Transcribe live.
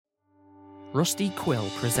Rusty Quill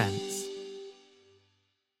presents.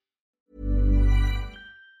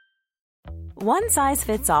 One size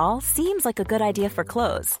fits all seems like a good idea for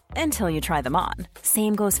clothes until you try them on.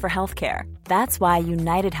 Same goes for healthcare. That's why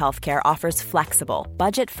United Healthcare offers flexible,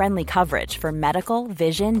 budget-friendly coverage for medical,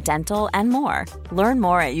 vision, dental, and more. Learn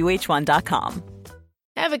more at uh1.com.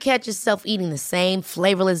 Ever catch yourself eating the same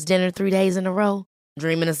flavorless dinner 3 days in a row?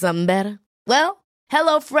 Dreaming of something better? Well,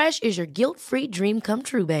 HelloFresh is your guilt-free dream come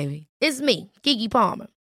true, baby. It's me, Keke Palmer.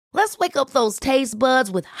 Let's wake up those taste buds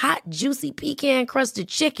with hot, juicy pecan-crusted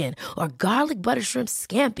chicken or garlic butter shrimp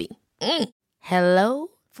scampi. Hello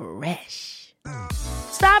Fresh.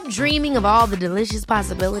 Stop dreaming of all the delicious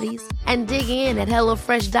possibilities and dig in at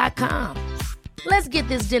HelloFresh.com. Let's get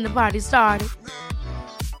this dinner party started.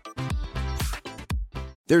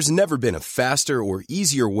 There's never been a faster or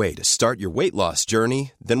easier way to start your weight loss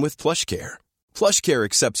journey than with PlushCare. PlushCare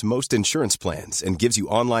accepts most insurance plans and gives you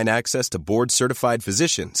online access to board-certified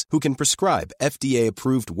physicians who can prescribe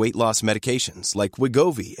FDA-approved weight loss medications like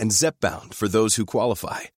Wegovy and Zepbound for those who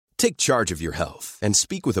qualify. Take charge of your health and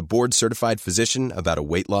speak with a board-certified physician about a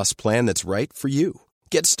weight loss plan that's right for you.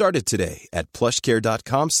 Get started today at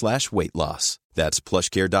plushcare.com/weight loss. That's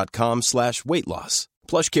plushcare.com/weight loss.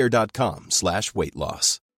 plushcare.com/weight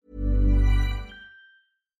loss.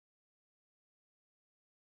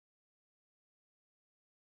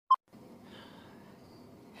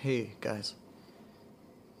 Hey, guys.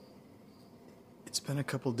 It's been a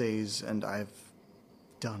couple days and I've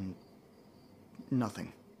done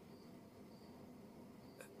nothing.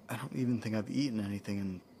 I don't even think I've eaten anything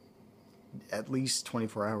in at least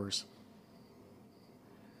 24 hours.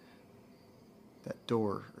 That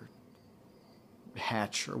door, or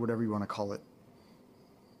hatch, or whatever you want to call it,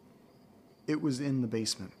 it was in the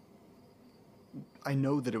basement. I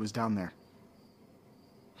know that it was down there.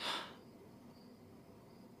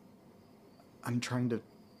 I'm trying to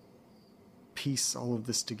piece all of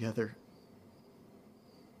this together.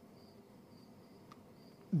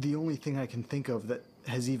 The only thing I can think of that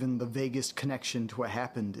has even the vaguest connection to what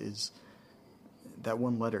happened is that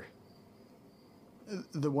one letter.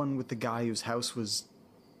 The one with the guy whose house was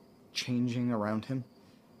changing around him.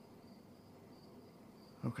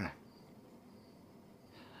 Okay.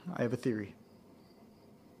 I have a theory.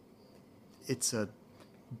 It's a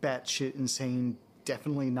batshit insane,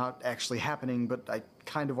 definitely not actually happening, but I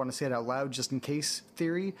kind of want to say it out loud just in case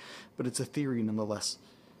theory, but it's a theory nonetheless.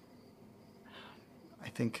 I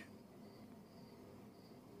think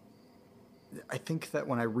that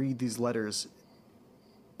when I read these letters,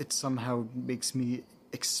 it somehow makes me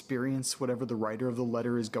experience whatever the writer of the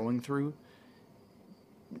letter is going through.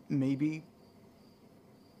 Maybe.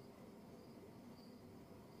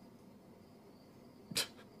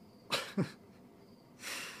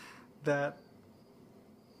 That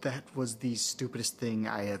was the stupidest thing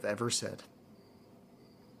I have ever said.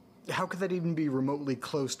 How could that even be remotely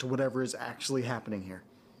close to whatever is actually happening here?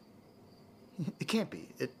 It can't be.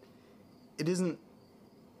 It isn't.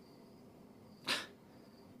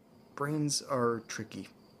 Brains are tricky.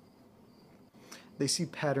 They see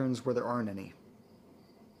patterns where there aren't any.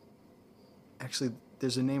 Actually,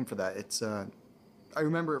 there's a name for that. It's, I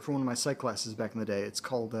remember it from one of my psych classes back in the day. It's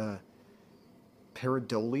called,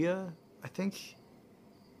 pareidolia, I think?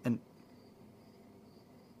 And...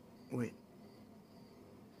 wait.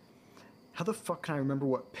 How the fuck can I remember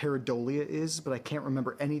what pareidolia is, but I can't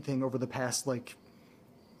remember anything over the past,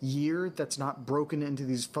 year that's not broken into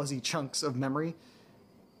these fuzzy chunks of memory?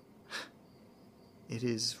 It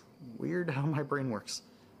is weird how my brain works.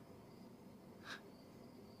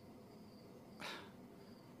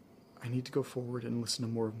 I need to go forward and listen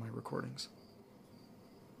to more of my recordings.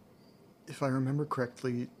 If I remember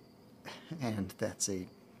correctly, and that's a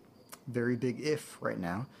very big if right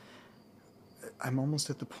now, I'm almost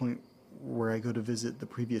at the point where I go to visit the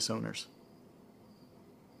previous owners.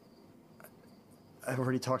 I've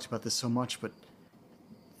already talked about this so much, but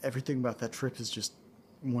everything about that trip is just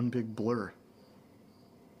one big blur.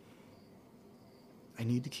 I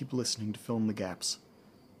need to keep listening to fill in the gaps.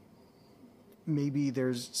 Maybe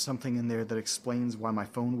there's something in there that explains why my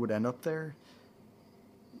phone would end up there.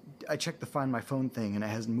 I checked the Find My Phone thing and it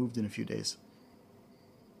hasn't moved in a few days.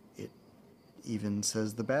 It even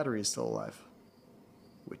says the battery is still alive,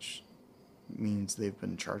 which means they've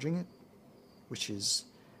been charging it, which is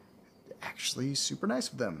actually super nice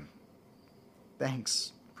of them.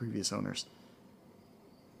 Thanks, previous owners.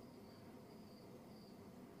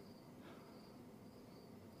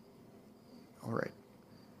 All right.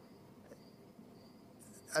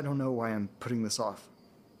 I don't know why I'm putting this off.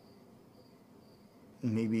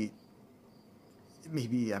 Maybe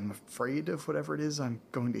I'm afraid of whatever it is I'm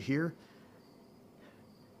going to hear.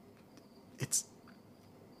 It's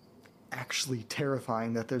actually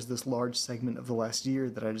terrifying that there's this large segment of the last year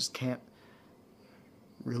that I just can't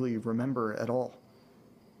really remember at all.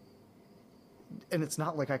 And it's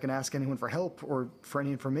not like I can ask anyone for help or for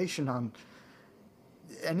any information on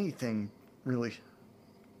anything, really.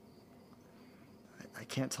 I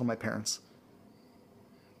can't tell my parents.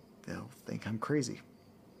 They'll think I'm crazy.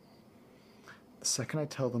 The second I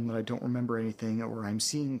tell them that I don't remember anything or I'm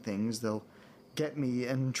seeing things, they'll get me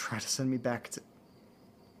and try to send me back to...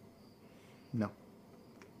 No.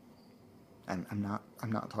 I'm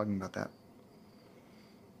not talking about that.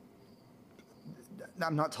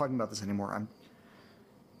 I'm not talking about this anymore. I'm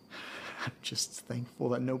just thankful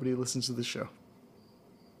that nobody listens to the show.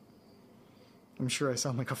 I'm sure I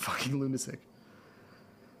sound like a fucking lunatic.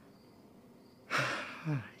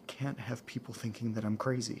 I can't have people thinking that I'm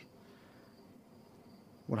crazy.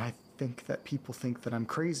 When I think that people think that I'm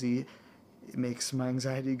crazy, it makes my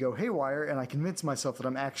anxiety go haywire, and I convince myself that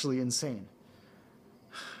I'm actually insane.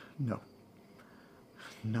 No.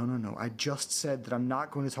 No. I just said that I'm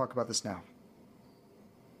not going to talk about this now.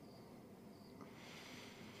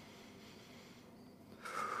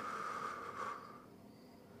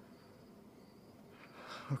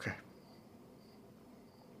 Okay.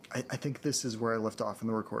 I think this is where I left off in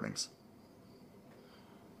the recordings.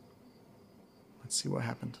 Let's see what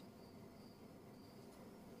happened.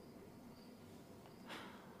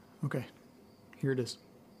 Okay, here it is.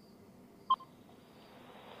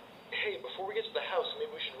 Hey, before we get to the house,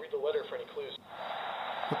 maybe we should read the letter for any clues.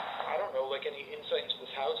 I don't know, like any insight into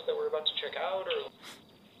this house that we're about to check out, or...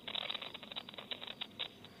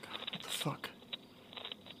 What the fuck?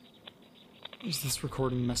 Is this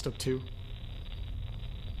recording messed up too?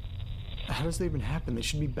 How does that even happen? They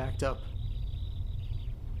should be backed up.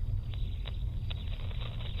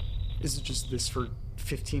 Is it just this for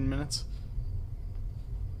 15 minutes?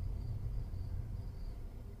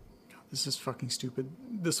 God, this is fucking stupid.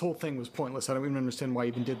 This whole thing was pointless. I don't even understand why I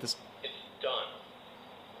even did this. It's done.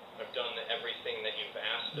 I've done everything that you've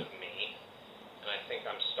asked of me, and I think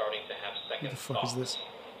I'm starting to have second Who the fuck thoughts. is this?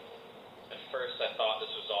 At first I thought this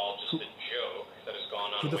was all just a joke that has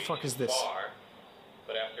gone on Who the way fuck too is this? far,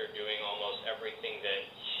 but after doing almost everything that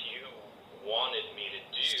you wanted me to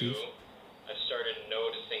do, Steve? I started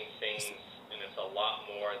noticing things, and it's a lot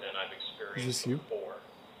more than I've experienced Is this you? before.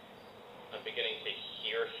 I'm beginning to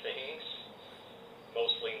hear things,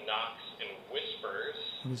 mostly knocks and whispers.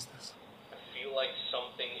 What is this? I feel like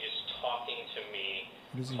something is talking to me,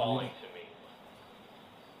 What is he calling reading? to me.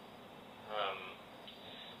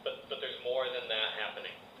 But there's more than that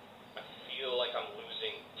happening. I feel like I'm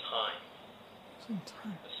losing time. Losing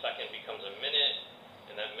time. A second becomes a minute,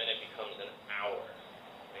 and that minute becomes an hour.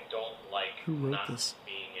 I don't like Who wrote not this?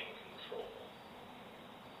 being in control.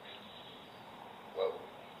 Whoa.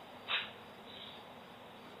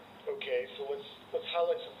 Okay, so let's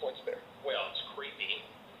highlight some points there. Well, it's creepy.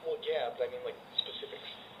 Well, yeah, but I mean, like, specifics.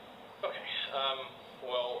 Okay,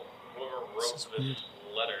 well, whoever wrote This is this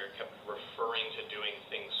weird. letter kept referring to doing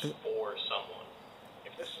things for someone.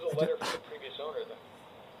 If this is a letter from the previous owner, then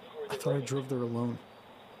who are I they thought I writing drove there alone.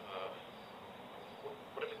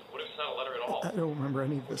 What if it's not a letter at all? I don't remember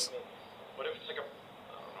any of to? this. What if it's like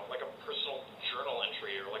like a personal journal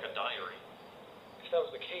entry or like a diary? If that was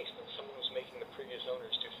the case, then someone was making the previous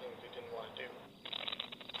owners do things they didn't want to do.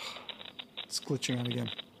 It's glitching out again.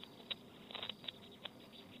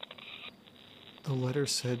 The letter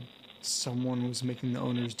said someone was making the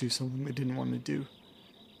owners do something they didn't want to do.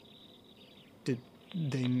 Did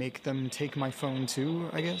they make them take my phone too,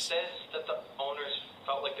 I It guess? says that the owners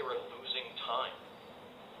felt like they were losing time.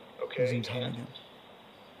 Okay, Losing time and again.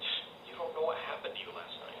 You don't know what happened to you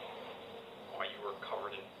last night. Why you were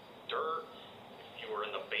covered in dirt, if you were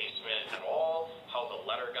in the basement at all, how the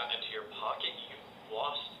letter got into your pocket. You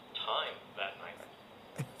lost time that night.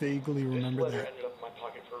 I vaguely remember this letter that. ended up in my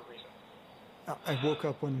pocket for a reason. I woke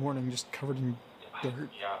up one morning just covered in dirt.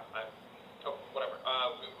 Yeah, whatever.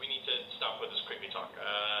 We need to stop with this creepy talk.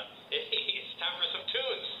 Hey, it's time for some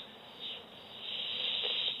tunes.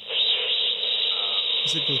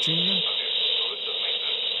 Is it glitching again? Okay, so this doesn't make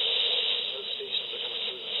sense. Those stations are coming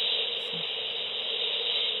through.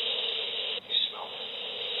 You smell it?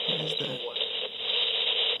 What is that? What?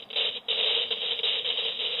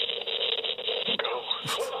 Go.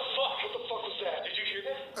 What the fuck? What the fuck was that? Did you hear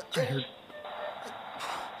that?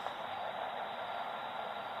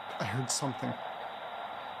 I heard something.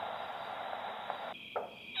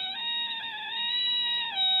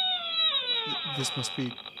 This must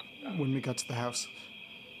be when we got to the house.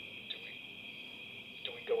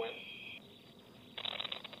 Do we go in?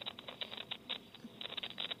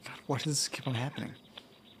 God, why does this keep on happening?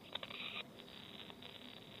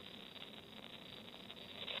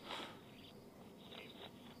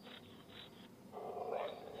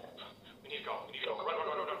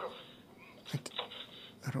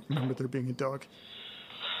 remember there being a dog.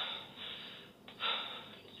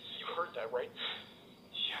 You heard that, right?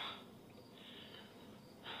 Yeah.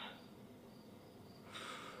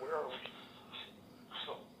 Where are we?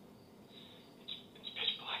 Oh, it's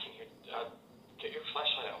pitch black in here. Get your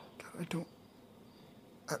flashlight out.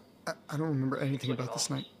 God, I don't remember anything about this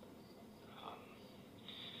night.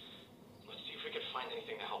 Let's see if we can find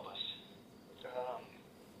anything to help us.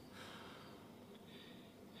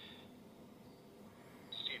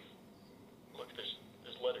 Steve, look,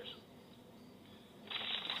 there's letters.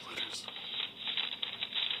 Letters.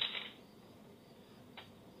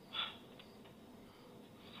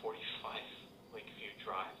 45 Lakeview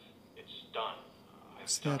Drive. It's done.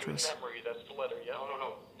 What's the address? Memory, that's the letter, yeah?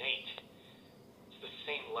 No, Nate. It's the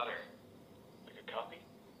same letter. Like a copy?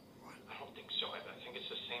 I don't think so. I think it's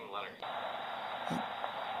the same letter.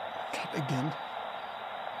 God, again?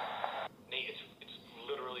 Nate, it's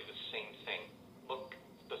literally the same thing. Look,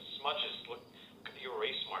 the smudges, look at the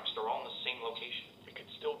erase marks. They're all in the same location. It could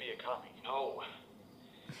still be a copy. No.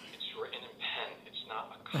 It's written in pen. It's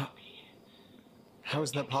not a copy. How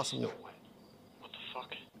is that possible? Still wet. What the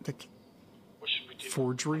fuck? Like, What should we do?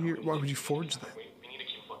 forgery? Why would you forge that? We need to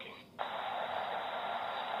keep looking.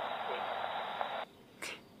 Wait. Do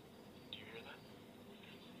you hear that?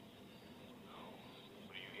 No.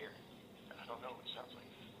 What do you hear? I don't know. It sounds like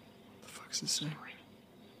What the fuck's this saying? snoring.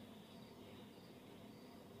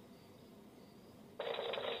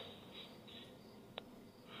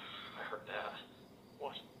 I heard that.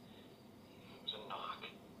 What? It was a knock.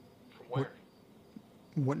 From where?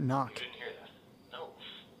 What You knock? didn't hear that? No.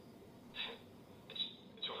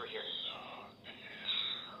 It's over here.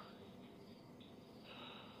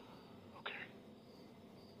 Okay.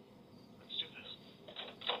 Let's do this.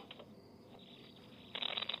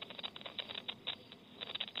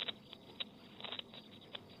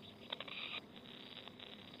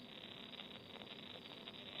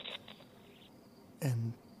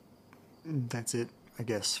 And that's it, I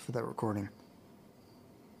guess, for that recording.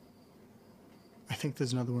 I think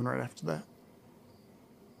there's another one right after that.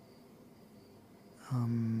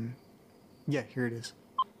 Yeah, here it is.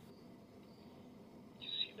 You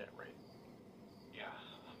see that, right? Yeah.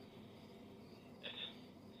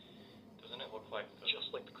 Doesn't it look like the...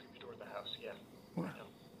 Just like the creepy door of the house, yeah. What? I know.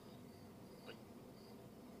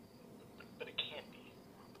 But it can't be.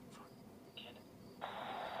 Can it?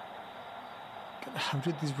 God, how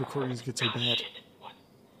did these recordings get so bad? Shit. What?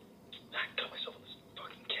 I got myself in this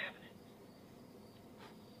fucking cabinet.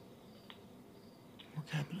 More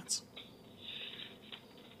cabinets.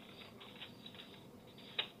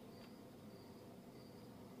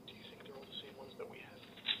 Do you think they're all the same ones that we had?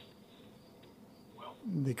 Well,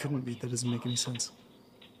 They couldn't be. That doesn't make any sense.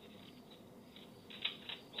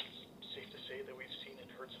 safe to say that we've seen and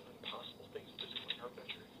heard some impossible things physically in our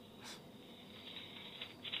venture.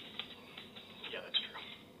 Yeah, that's true.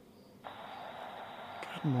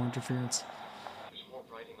 God, more interference. There's more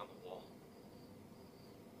writing on the wall.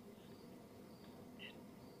 It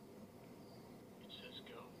says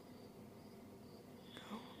go.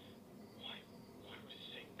 Why would it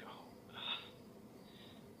say go?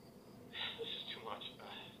 This is too much.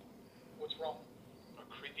 What's wrong? Our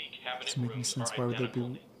creepy cabinet Doesn't make any rooms sense. are Why would they identical.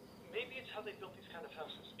 be- Maybe it's how they built these kind of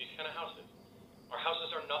houses. These kind of houses. Our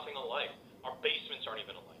houses are nothing alike. Our basements aren't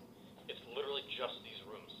even alike. It's literally just these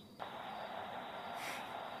rooms.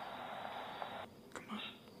 Come on.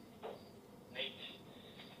 Nate,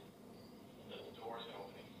 the door isn't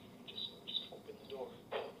opening. Just open the door.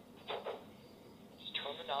 Just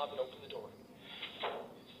turn the knob and open the door.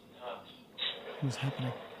 It's not. What's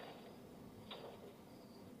happening?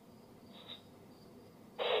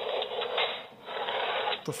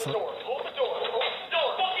 What the fuck? Door. Hold the door. Open the door.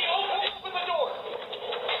 Fucking open the door.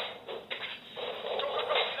 Go.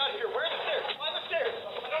 Get out of here. Where are the stairs? Climb the stairs.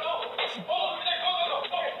 I don't know. Oh, over there. Go.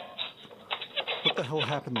 Okay. What the hell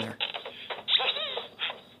happened there? How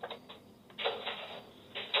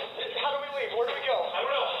do we leave? Where do we go? I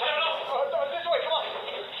don't know. This way. Come on.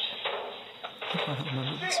 I don't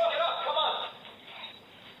remember this. Steve, get up. Come on.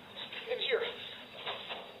 In here.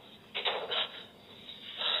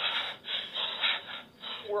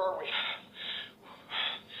 Where are we?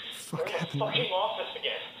 Fuck happened Fucking there? office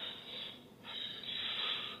again.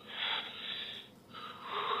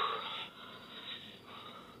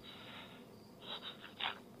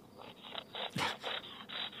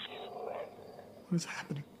 What is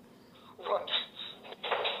happening? Run.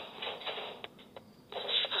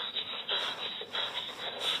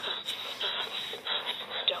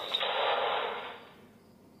 Don't.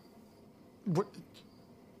 What?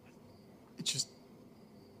 It just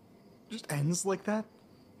ends like that?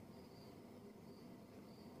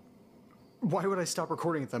 Why would I stop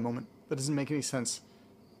recording at that moment? That doesn't make any sense.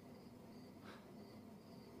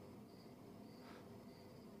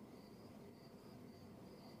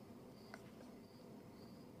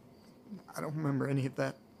 I don't remember any of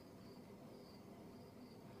that.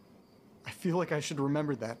 I feel like I should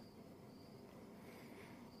remember that.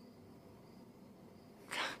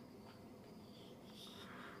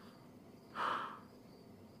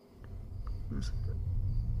 I'm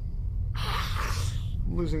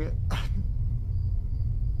losing it.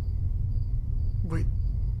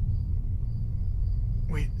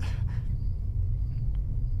 Wait.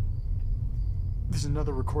 There's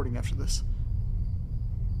another recording after this.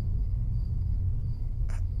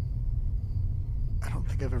 I don't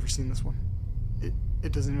think I've ever seen this one.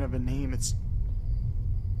 It doesn't even have a name. It's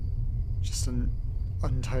just an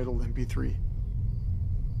untitled MP3.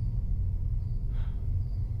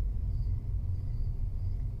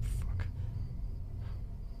 Fuck.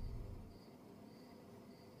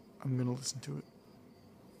 I'm gonna listen to it.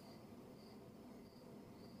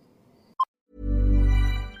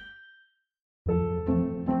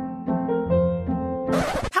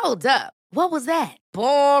 Hold up. What was that?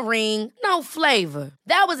 Boring. No flavor.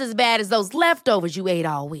 That was as bad as those leftovers you ate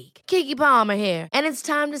all week. Keke Palmer here, and it's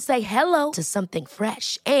time to say hello to something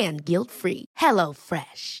fresh and guilt-free. Hello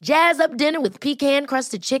Fresh. Jazz up dinner with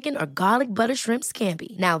pecan-crusted chicken or garlic butter shrimp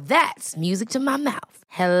scampi. Now that's music to my mouth.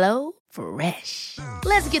 Hello Fresh.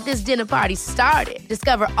 Let's get this dinner party started.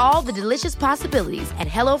 Discover all the delicious possibilities at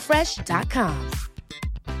HelloFresh.com.